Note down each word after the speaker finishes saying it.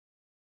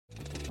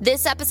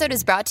This episode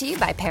is brought to you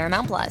by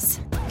Paramount Plus.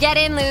 Get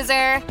in,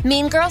 loser!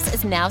 Mean Girls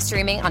is now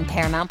streaming on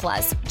Paramount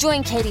Plus.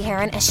 Join Katie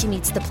Heron as she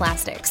meets the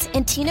plastics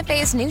in Tina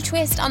Fey's new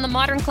twist on the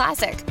modern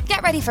classic.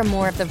 Get ready for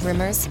more of the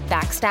rumors,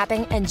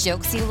 backstabbing, and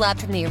jokes you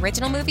loved from the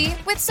original movie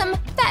with some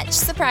fetch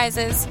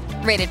surprises.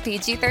 Rated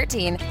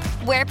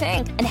PG-13. Wear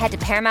pink and head to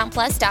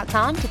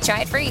ParamountPlus.com to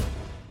try it free.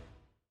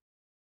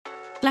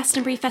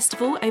 Glastonbury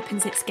Festival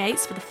opens its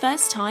gates for the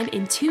first time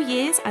in 2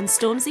 years and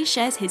Stormzy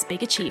shares his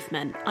big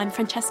achievement. I'm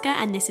Francesca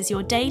and this is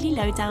your daily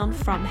lowdown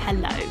from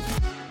Hello.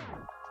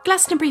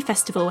 Glastonbury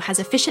Festival has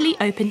officially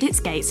opened its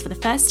gates for the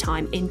first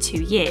time in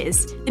 2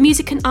 years. The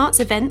music and arts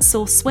event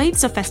saw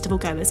swathes of festival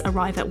goers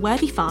arrive at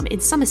Worthy Farm in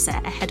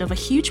Somerset ahead of a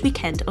huge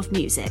weekend of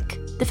music.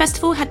 The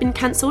festival had been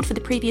cancelled for the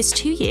previous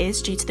 2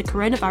 years due to the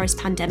coronavirus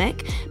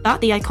pandemic,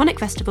 but the iconic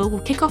festival will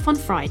kick off on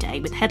Friday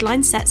with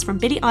headline sets from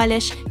Billie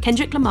Eilish,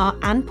 Kendrick Lamar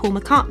and Paul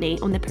McCartney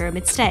on the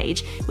Pyramid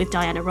stage, with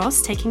Diana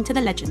Ross taking to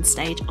the Legends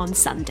stage on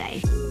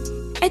Sunday.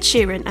 Ed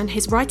Sheeran and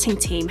his writing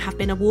team have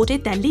been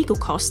awarded their legal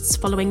costs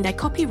following their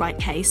copyright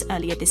case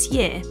earlier this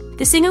year.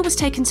 The singer was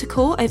taken to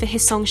court over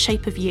his song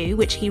Shape of You,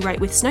 which he wrote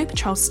with Snow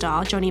Patrol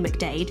star Johnny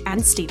McDaid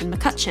and Stephen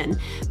McCutcheon,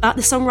 but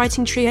the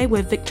songwriting trio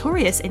were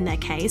victorious in their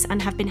case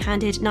and have been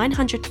handed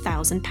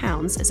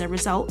 £900,000 as a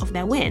result of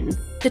their win.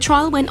 The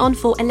trial went on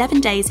for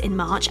 11 days in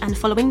March, and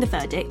following the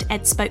verdict,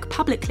 Ed spoke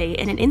publicly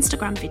in an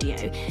Instagram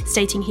video,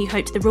 stating he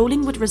hoped the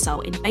ruling would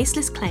result in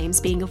baseless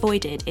claims being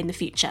avoided in the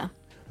future.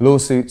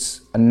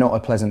 Lawsuits are not a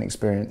pleasant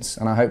experience,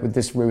 and I hope with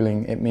this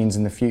ruling it means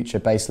in the future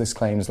baseless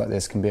claims like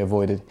this can be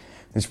avoided.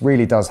 This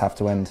really does have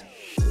to end.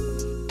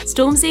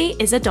 Stormzy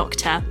is a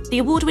doctor. The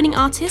award-winning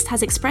artist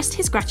has expressed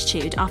his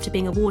gratitude after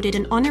being awarded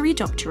an honorary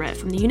doctorate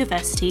from the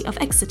University of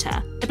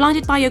Exeter. The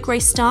Blinded by Your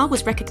Grace star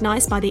was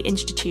recognised by the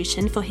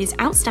institution for his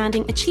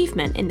outstanding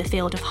achievement in the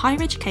field of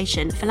higher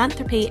education,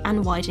 philanthropy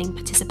and widening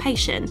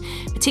participation,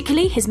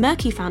 particularly his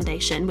Merky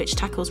Foundation, which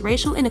tackles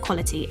racial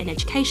inequality in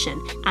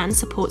education and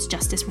supports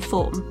justice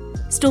reform.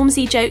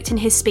 Stormzy joked in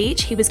his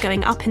speech he was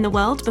going up in the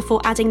world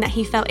before adding that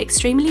he felt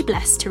extremely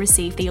blessed to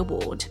receive the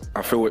award.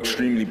 I feel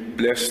extremely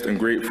blessed and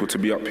grateful to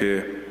be up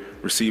here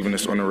receiving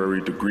this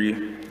honorary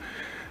degree.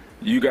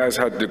 You guys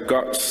had the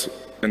guts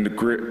and the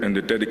grit and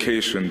the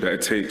dedication that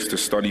it takes to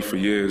study for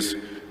years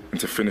and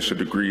to finish a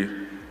degree,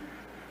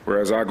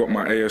 whereas I got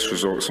my AS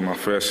results in my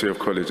first year of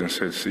college and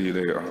said, see you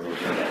later.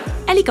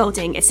 Ellie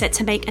Goulding is set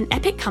to make an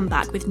epic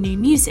comeback with new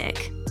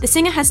music. The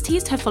singer has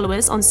teased her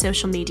followers on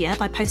social media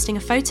by posting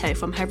a photo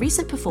from her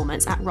recent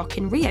performance at Rock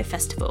in Rio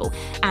Festival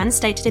and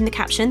stated in the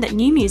caption that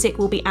new music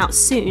will be out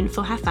soon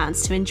for her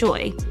fans to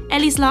enjoy.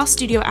 Ellie's last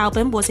studio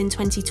album was in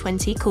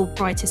 2020 called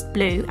Brightest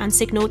Blue and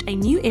signalled a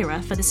new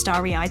era for the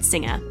starry-eyed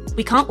singer.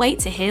 We can't wait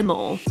to hear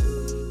more.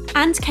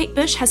 And Kate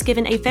Bush has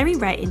given a very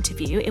rare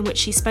interview in which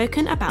she's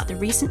spoken about the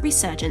recent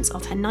resurgence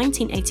of her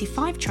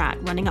 1985 track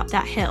Running Up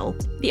That Hill.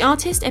 The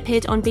artist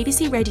appeared on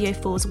BBC Radio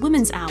 4's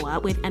Woman's Hour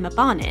with Emma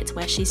Barnett,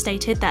 where she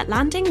stated that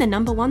landing the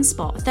 #1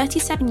 spot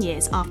 37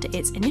 years after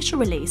its initial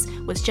release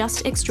was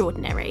just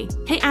extraordinary.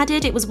 Kate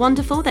added it was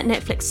wonderful that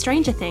Netflix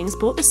Stranger Things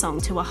brought the song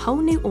to a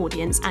whole new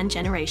audience and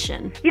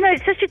generation. You know,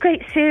 it's such a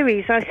great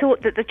series. I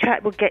thought that the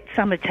track would get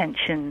some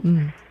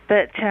attention.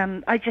 But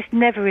I just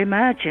never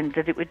imagined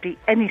that it would be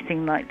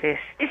anything like this.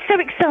 It's so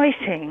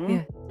exciting.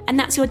 Yeah. And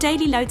that's your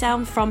daily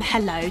lowdown from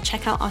Hello.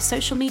 Check out our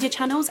social media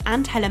channels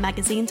and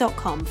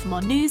hellomagazine.com for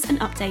more news and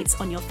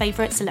updates on your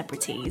favourite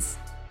celebrities.